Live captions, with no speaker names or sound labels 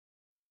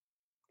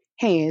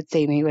Hey, it's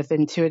Amy with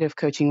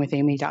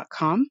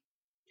intuitivecoachingwithamy.com.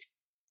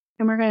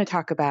 And we're going to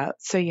talk about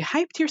so you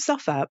hyped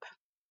yourself up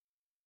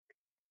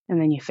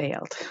and then you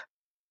failed.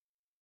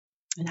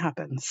 It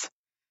happens.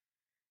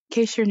 In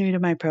case you're new to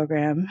my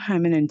program,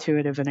 I'm an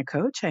intuitive and a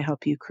coach. I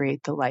help you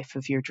create the life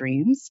of your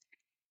dreams.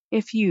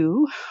 If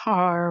you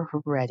are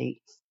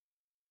ready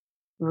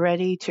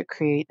to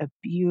create a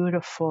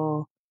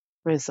beautiful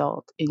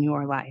result in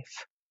your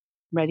life,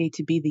 ready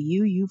to be the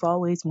you've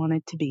always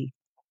wanted to be,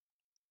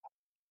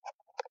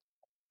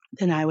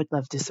 then I would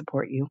love to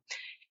support you.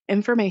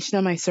 Information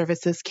on my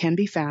services can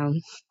be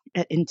found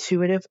at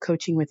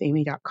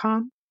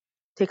intuitivecoachingwithamy.com.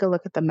 Take a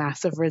look at the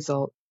massive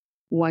result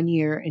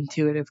 1-year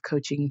intuitive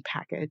coaching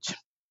package.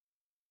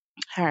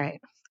 All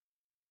right.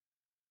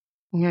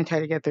 I'm going to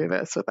try to get through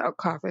this without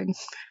coughing.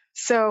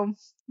 So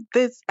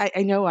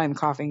I know I'm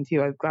coughing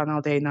too. I've gone all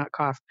day not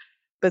cough,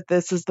 but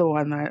this is the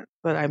one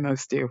that I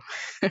most do.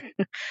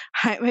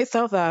 Hype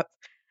myself up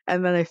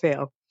and then I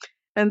fail.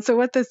 And so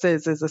what this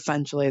is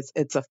essentially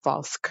it's a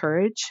false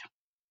courage.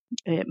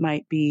 It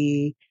might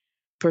be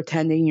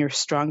pretending you're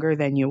stronger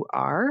than you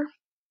are.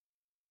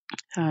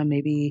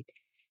 Maybe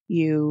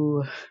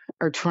you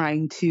are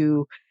trying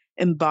to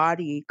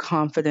embody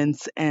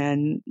confidence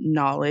and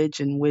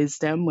knowledge and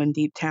wisdom when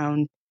deep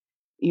down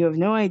you have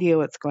no idea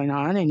what's going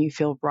on and you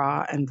feel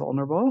raw and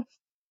vulnerable.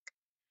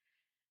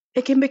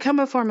 It can become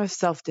a form of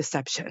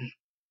self-deception.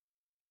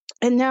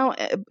 And now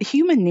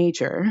human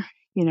nature,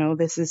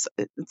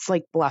 it's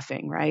like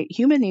bluffing, right?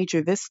 Human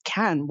nature, this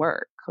can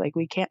work.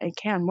 It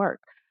can work.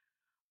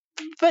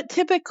 But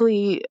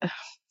typically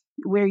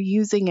we're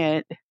using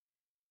it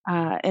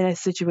in a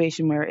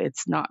situation where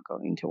it's not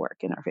going to work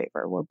in our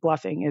favor, where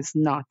bluffing is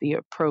not the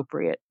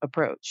appropriate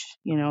approach.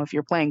 If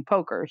you're playing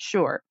poker,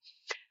 sure.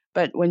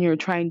 But when you're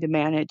trying to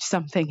manage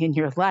something in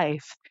your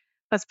life,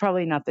 that's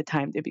probably not the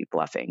time to be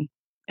bluffing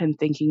and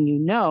thinking you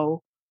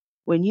know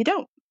when you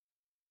don't.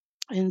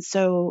 And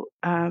so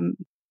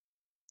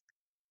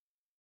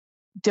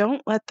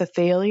don't let the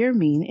failure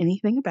mean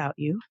anything about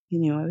you.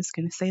 I was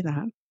going to say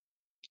that.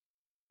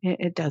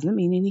 It doesn't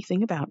mean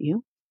anything about you.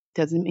 It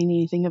doesn't mean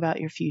anything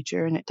about your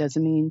future, and it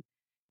doesn't mean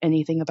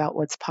anything about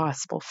what's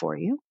possible for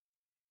you.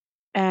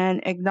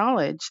 And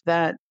acknowledge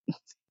that,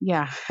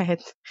 yeah, I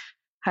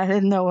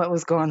didn't know what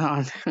was going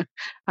on.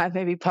 I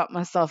maybe pumped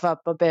myself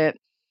up a bit,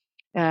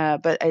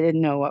 but I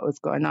didn't know what was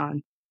going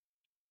on.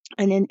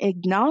 And in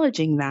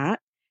acknowledging that,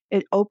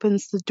 it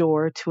opens the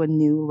door to a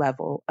new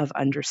level of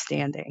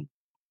understanding.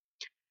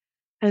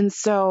 And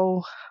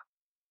so,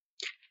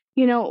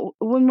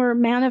 when we're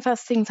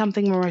manifesting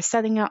something, when we're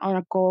setting out on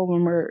a goal,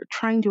 when we're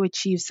trying to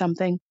achieve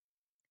something,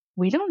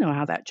 we don't know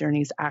how that journey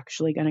is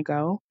actually going to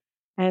go.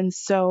 And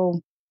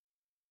so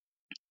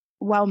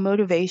while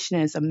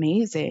motivation is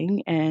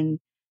amazing and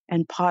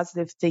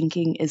positive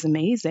thinking is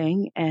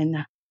amazing and,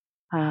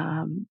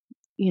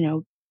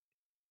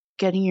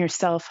 getting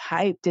yourself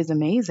hyped is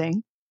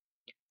amazing,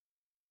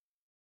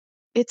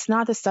 it's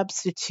not a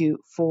substitute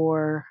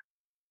for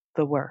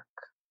the work,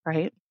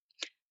 right?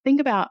 Think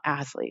about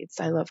athletes.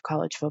 I love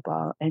college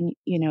football and,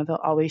 they'll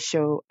always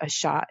show a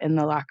shot in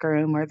the locker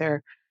room where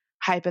they're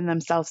hyping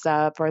themselves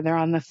up or they're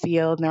on the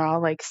field and they're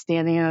all like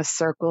standing in a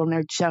circle and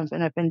they're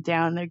jumping up and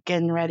down. They're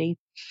getting ready.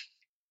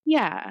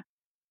 Yeah.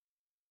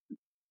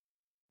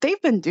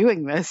 They've been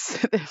doing this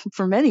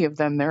for many of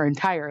them their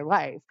entire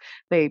life.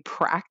 They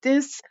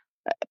practice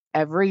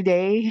every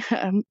day,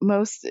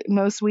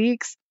 most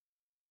weeks.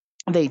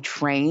 They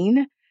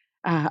train.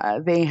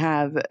 They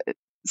have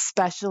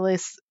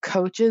specialist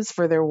coaches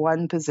for their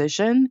one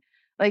position.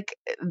 Like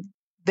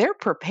they're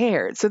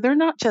prepared. So they're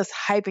not just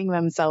hyping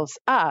themselves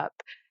up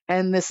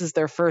and this is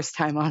their first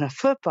time on a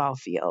football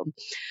field.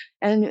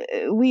 And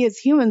we as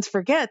humans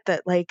forget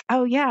that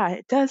oh yeah,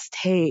 it does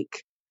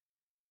take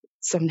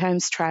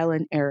sometimes trial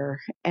and error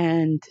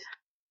and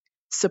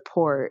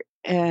support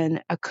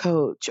and a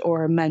coach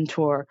or a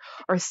mentor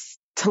or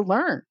to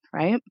learn,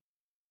 right?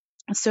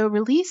 So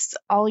release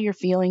all your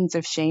feelings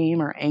of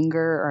shame or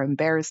anger or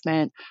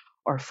embarrassment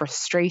or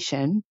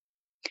frustration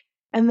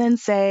and then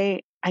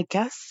say, I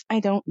guess I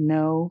don't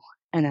know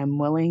and I'm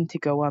willing to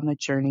go on the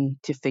journey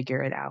to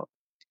figure it out.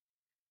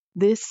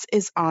 This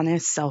is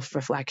honest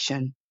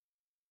self-reflection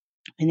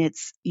and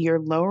you're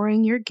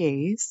lowering your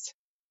gaze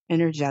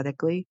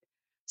energetically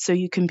so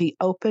you can be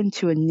open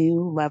to a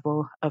new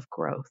level of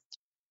growth.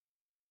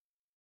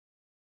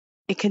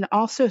 It can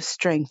also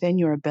strengthen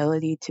your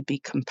ability to be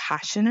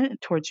compassionate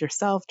towards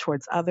yourself,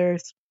 towards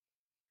others.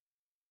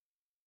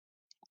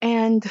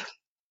 And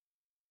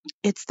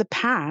it's the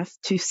path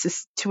to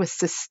a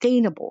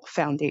sustainable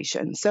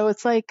foundation. So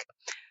it's like,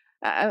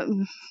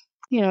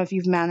 if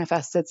you've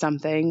manifested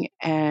something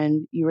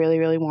and you really,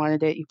 really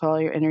wanted it, you put all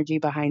your energy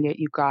behind it,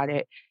 you got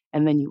it,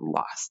 and then you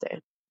lost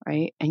it,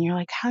 right? And you're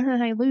like, how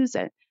did I lose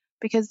it?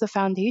 Because the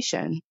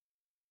foundation,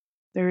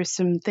 there are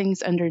some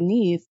things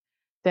underneath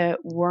that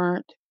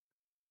weren't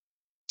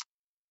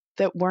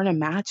a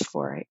match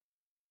for it.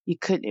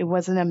 It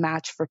wasn't a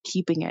match for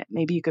keeping it.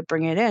 Maybe you could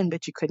bring it in,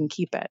 but you couldn't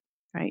keep it,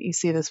 right? You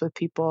see this with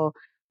people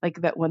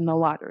like that win the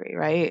lottery,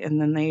 right? And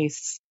then they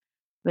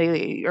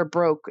They are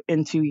broke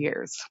in 2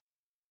 years.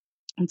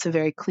 It's a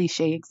very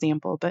cliche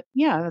example, but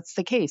yeah, that's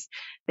the case.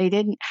 They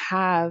didn't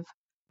have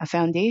a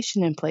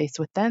foundation in place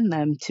within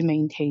them to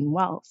maintain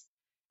wealth.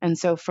 And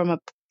so from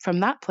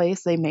that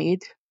place, they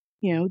made,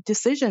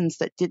 decisions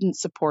that didn't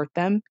support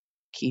them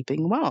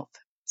keeping wealth.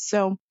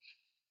 So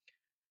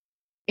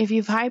if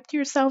you've hyped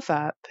yourself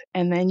up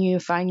and then you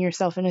find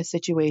yourself in a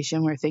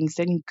situation where things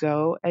didn't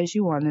go as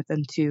you wanted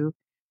them to,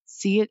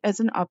 see it as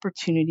an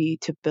opportunity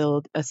to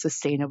build a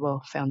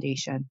sustainable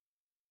foundation.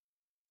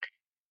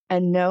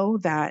 And know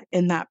that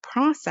in that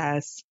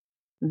process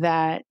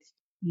that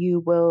you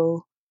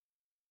will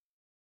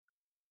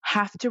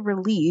have to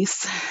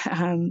release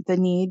the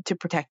need to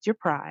protect your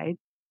pride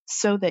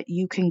so that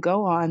you can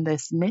go on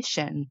this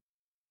mission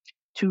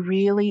to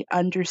really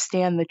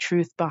understand the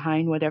truth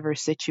behind whatever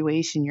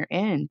situation you're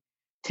in,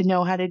 to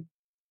know how to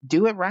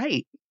do it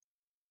right.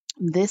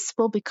 This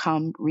will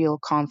become real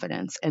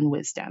confidence and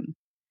wisdom.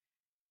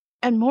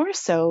 And more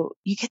so,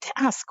 you get to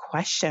ask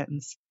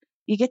questions.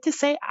 You get to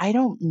say, I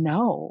don't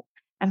know.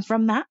 And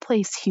from that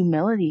place,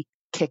 humility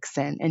kicks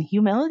in. And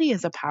humility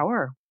is a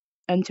power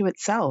unto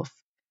itself.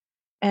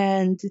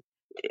 And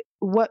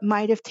what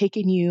might have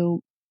taken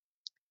you,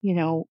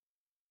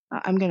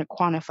 I'm going to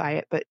quantify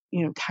it, but,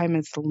 time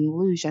is an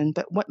illusion.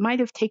 But what might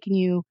have taken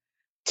you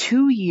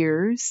 2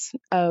 years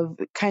of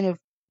kind of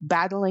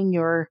battling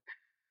your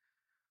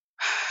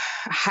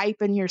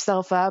hyping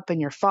yourself up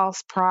and your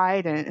false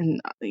pride and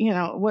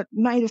what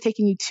might have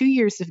taken you 2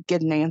 years to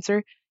get an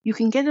answer, you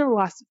can get it a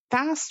lot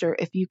faster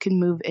if you can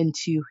move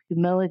into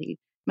humility. It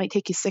might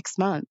take you 6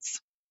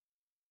 months.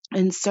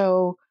 And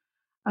so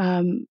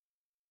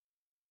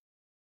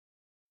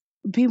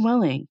be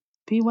willing.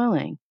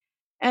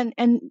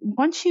 And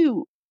once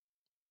you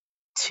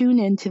tune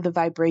into the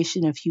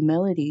vibration of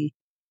humility,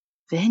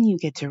 then you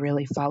get to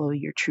really follow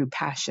your true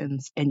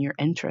passions and your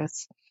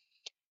interests.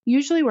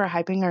 Usually we're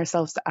hyping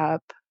ourselves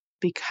up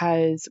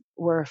because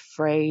we're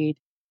afraid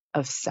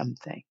of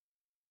something.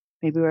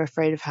 Maybe we're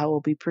afraid of how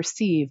we'll be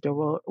perceived,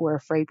 or we're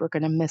afraid we're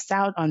going to miss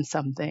out on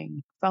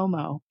something,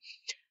 FOMO.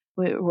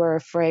 We're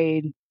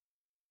afraid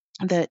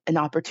that an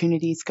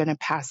opportunity is going to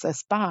pass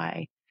us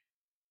by.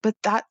 But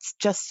that's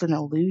just an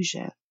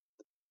illusion,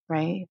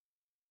 right?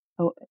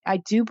 I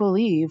do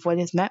believe what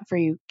is meant for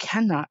you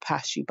cannot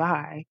pass you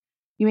by.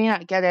 You may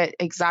not get it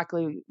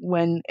exactly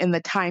when in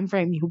the time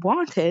frame you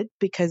want it,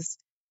 because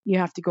you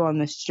have to go on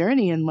this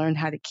journey and learn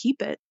how to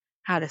keep it,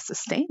 how to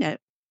sustain it.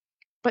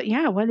 But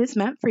yeah, what is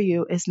meant for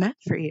you is meant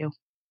for you.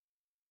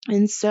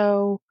 And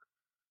so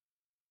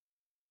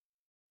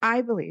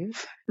I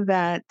believe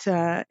that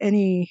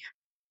any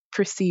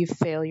perceived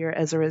failure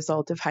as a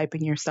result of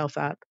hyping yourself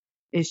up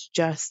is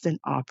just an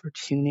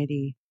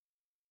opportunity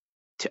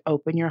to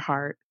open your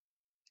heart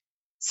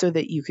so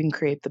that you can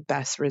create the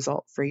best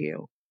result for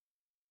you.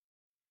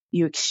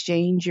 You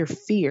exchange your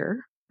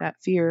fear, that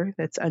fear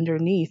that's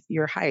underneath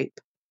your hype,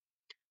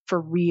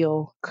 for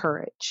real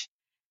courage.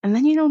 And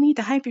then you don't need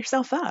to hype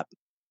yourself up.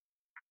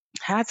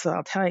 That's what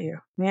I'll tell you,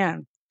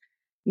 man.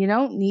 You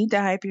don't need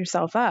to hype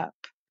yourself up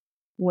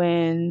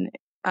when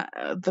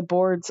the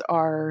boards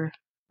are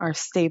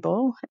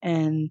stable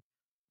and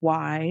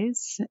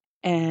wise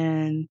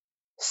and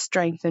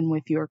strengthened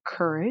with your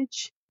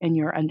courage and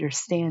your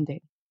understanding.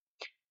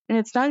 And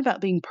it's not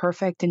about being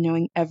perfect and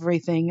knowing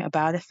everything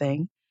about a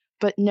thing,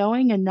 but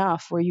knowing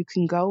enough where you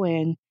can go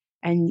in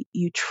and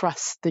you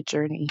trust the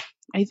journey.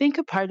 I think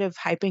a part of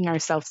hyping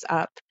ourselves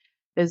up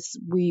is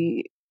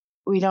we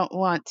don't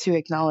want to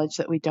acknowledge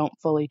that we don't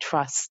fully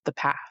trust the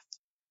path,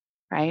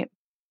 right?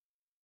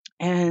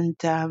 And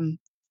I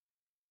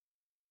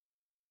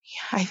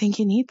think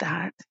you need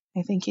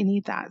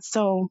that.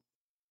 So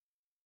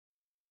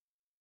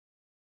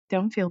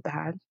don't feel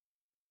bad,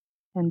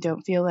 and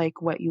don't feel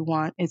like what you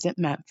want isn't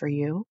meant for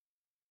you.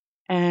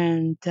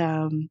 And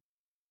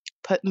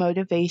put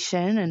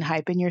motivation and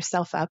hyping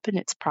yourself up in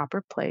its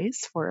proper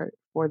place for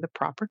the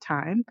proper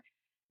time,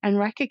 and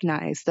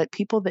recognize that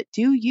people that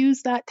do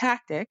use that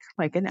tactic,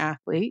 like an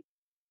athlete,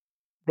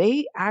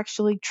 they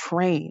actually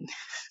train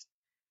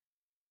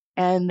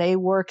and they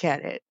work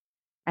at it.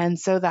 And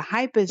so the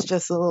hype is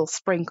just a little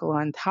sprinkle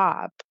on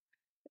top.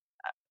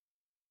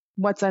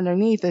 What's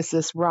underneath is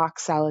this rock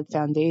solid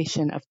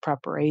foundation of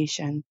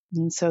preparation.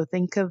 And so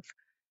think of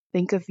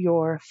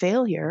your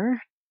failure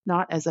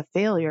not as a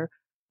failure,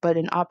 but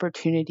an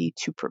opportunity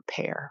to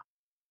prepare.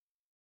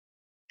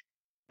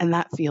 And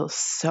that feels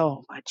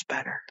so much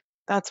better.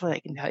 That's what I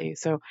can tell you.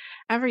 So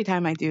every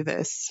time I do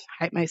this,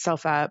 hype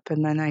myself up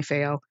and then I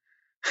fail.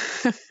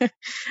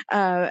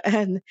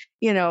 And,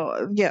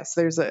 yes,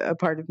 there's a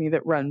part of me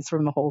that runs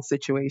from the whole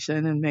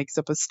situation and makes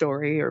up a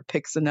story or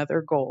picks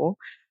another goal.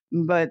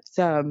 But,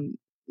 now I'm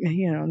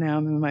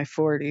in my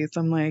 40s.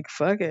 I'm like,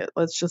 fuck it.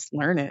 Let's just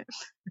learn it,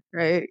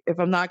 right? If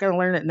I'm not going to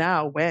learn it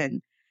now,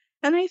 when?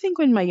 And I think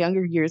in my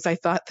younger years, I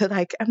thought that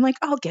I'm like,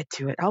 I'll get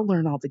to it. I'll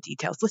learn all the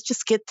details. Let's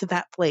just get to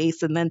that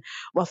place and then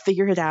we'll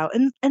figure it out.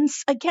 And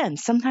again,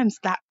 sometimes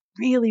that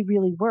really,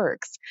 really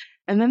works.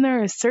 And then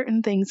there are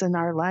certain things in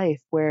our life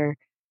where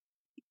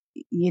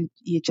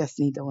you just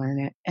need to learn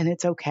it. And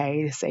it's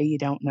okay to say you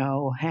don't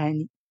know.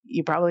 And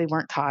you probably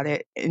weren't taught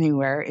it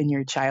anywhere in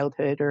your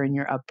childhood or in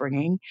your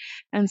upbringing.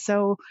 And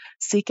so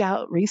seek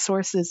out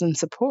resources and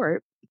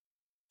support,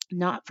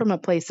 not from a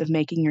place of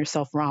making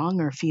yourself wrong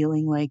or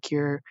feeling like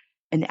you're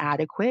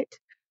inadequate,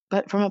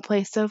 but from a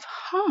place of,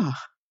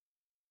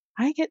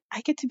 I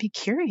get to be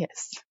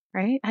curious,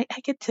 right? I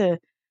get to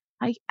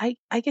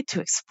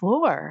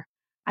explore.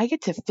 I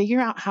get to figure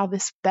out how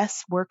this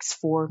best works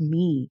for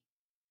me.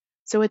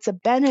 So it's a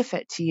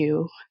benefit to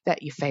you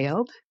that you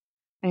failed.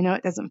 I know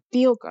it doesn't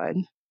feel good.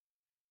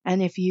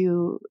 And if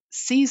you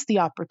seize the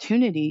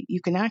opportunity,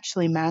 you can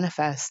actually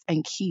manifest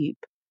and keep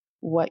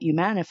what you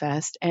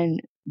manifest.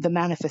 And the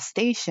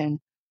manifestation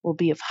will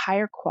be of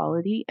higher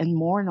quality and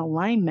more in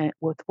alignment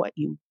with what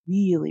you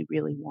really,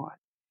 really want.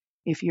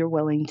 If you're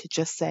willing to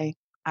just say,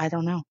 I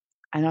don't know.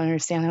 I don't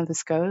understand how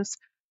this goes,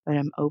 but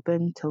I'm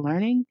open to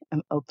learning.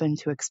 I'm open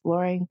to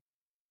exploring.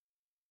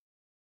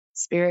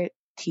 Spirit,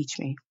 teach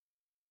me.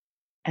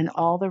 And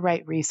all the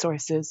right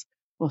resources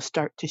will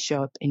start to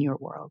show up in your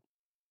world.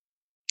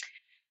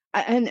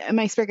 And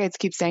my spirit guides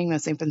keep saying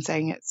this. They've been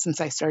saying it since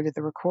I started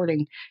the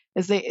recording.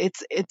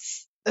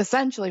 It's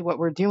essentially what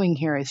we're doing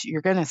here is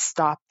you're going to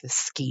stop the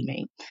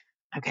scheming.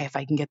 Okay, if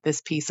I can get this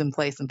piece in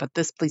place and put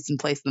this piece in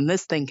place, then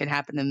this thing can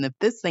happen. And if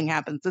this thing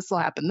happens, this will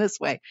happen this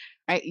way,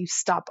 right? You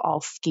stop all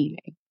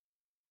scheming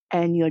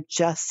and you're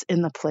just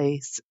in the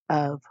place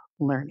of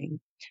learning,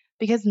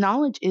 because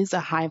knowledge is a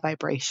high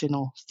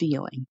vibrational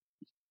feeling.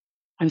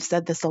 I've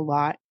said this a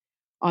lot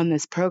on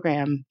this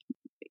program.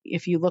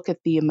 If you look at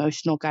the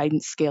emotional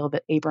guidance scale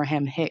that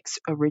Abraham Hicks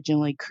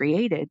originally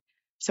created,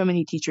 so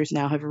many teachers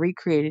now have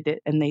recreated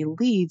it and they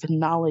leave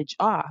knowledge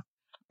off.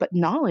 But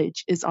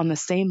knowledge is on the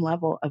same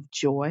level of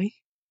joy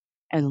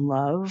and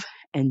love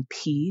and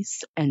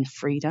peace and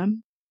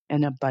freedom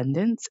and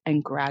abundance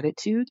and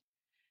gratitude.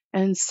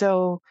 And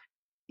so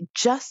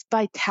just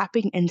by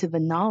tapping into the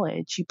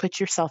knowledge, you put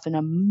yourself in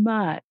a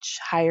much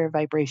higher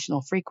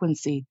vibrational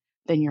frequency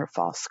than your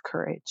false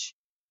courage.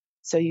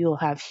 So you'll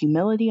have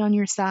humility on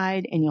your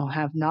side and you'll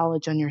have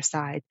knowledge on your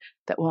side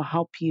that will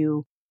help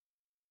you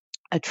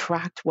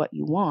attract what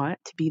you want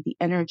to be the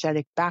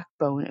energetic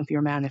backbone of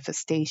your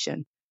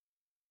manifestation.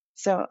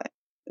 So,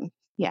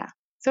 yeah.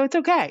 So it's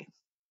okay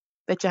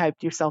that you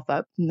hyped yourself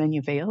up and then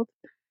you failed.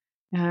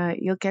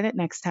 You'll get it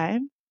next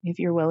time if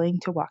you're willing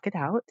to walk it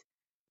out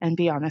and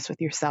be honest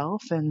with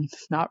yourself and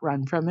not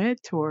run from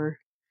it or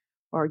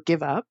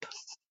give up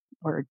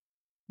or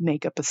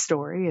make up a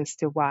story as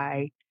to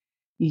why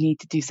you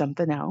need to do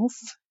something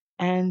else,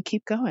 and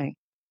keep going.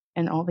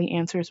 And all the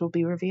answers will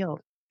be revealed.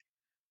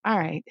 All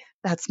right,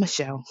 that's my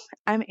show.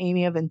 I'm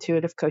Amy of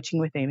Intuitive Coaching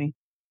with Amy.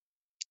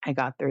 I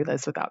got through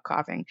this without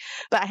coughing,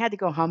 but I had to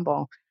go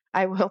humble.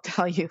 I will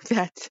tell you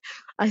that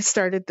I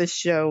started this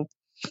show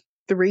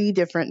 3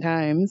 different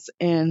times,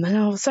 and then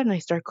all of a sudden I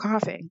started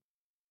coughing.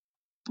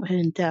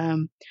 And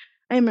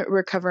I'm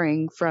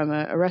recovering from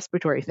a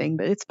respiratory thing,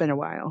 but it's been a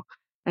while.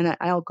 And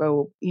I'll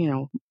go,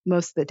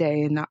 most of the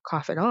day and not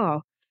cough at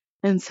all.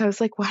 And so I was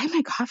like, why am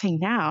I coughing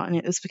now? And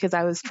it was because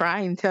I was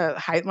trying to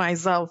hype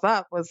myself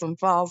up with some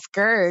false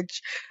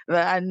courage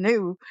that I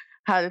knew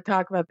how to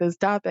talk about this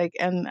topic.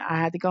 And I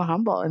had to go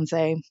humble and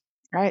say,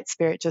 all right,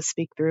 Spirit, just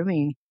speak through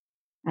me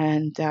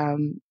and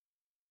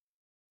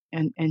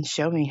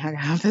show me how to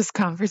have this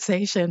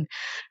conversation.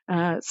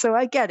 So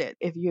I get it.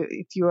 If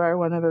you are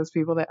one of those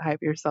people that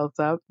hype yourselves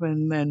up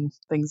and then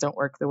things don't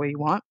work the way you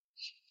want,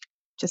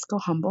 just go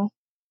humble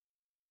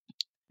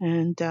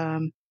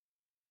and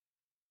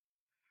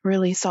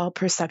release all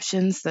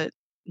perceptions that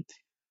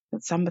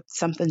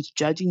something's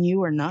judging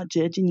you or not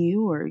judging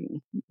you, or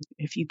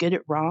if you get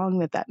it wrong,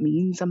 that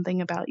means something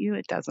about you.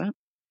 It doesn't.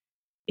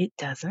 It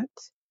doesn't.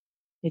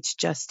 It's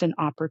just an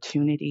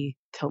opportunity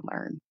to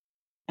learn.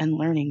 And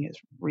learning is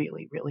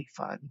really, really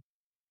fun.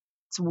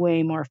 It's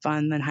way more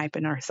fun than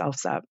hyping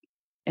ourselves up.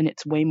 And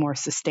it's way more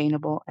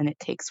sustainable and it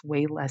takes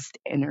way less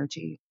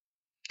energy.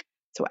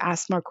 So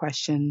ask more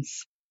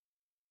questions.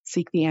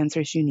 Seek the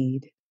answers you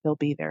need. They'll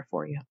be there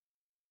for you.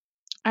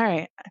 All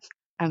right.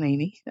 I'm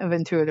Amy of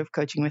Intuitive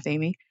Coaching with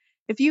Amy.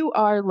 If you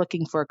are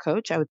looking for a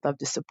coach, I would love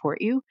to support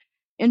you.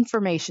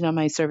 Information on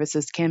my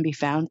services can be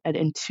found at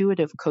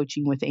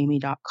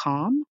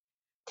intuitivecoachingwithamy.com.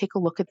 Take a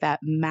look at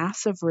that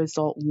massive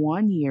result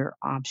 1-year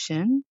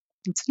option.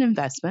 It's an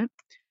investment,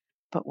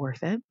 but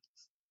worth it.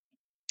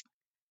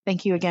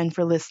 Thank you again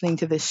for listening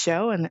to this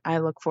show, and I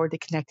look forward to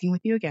connecting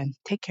with you again.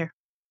 Take care.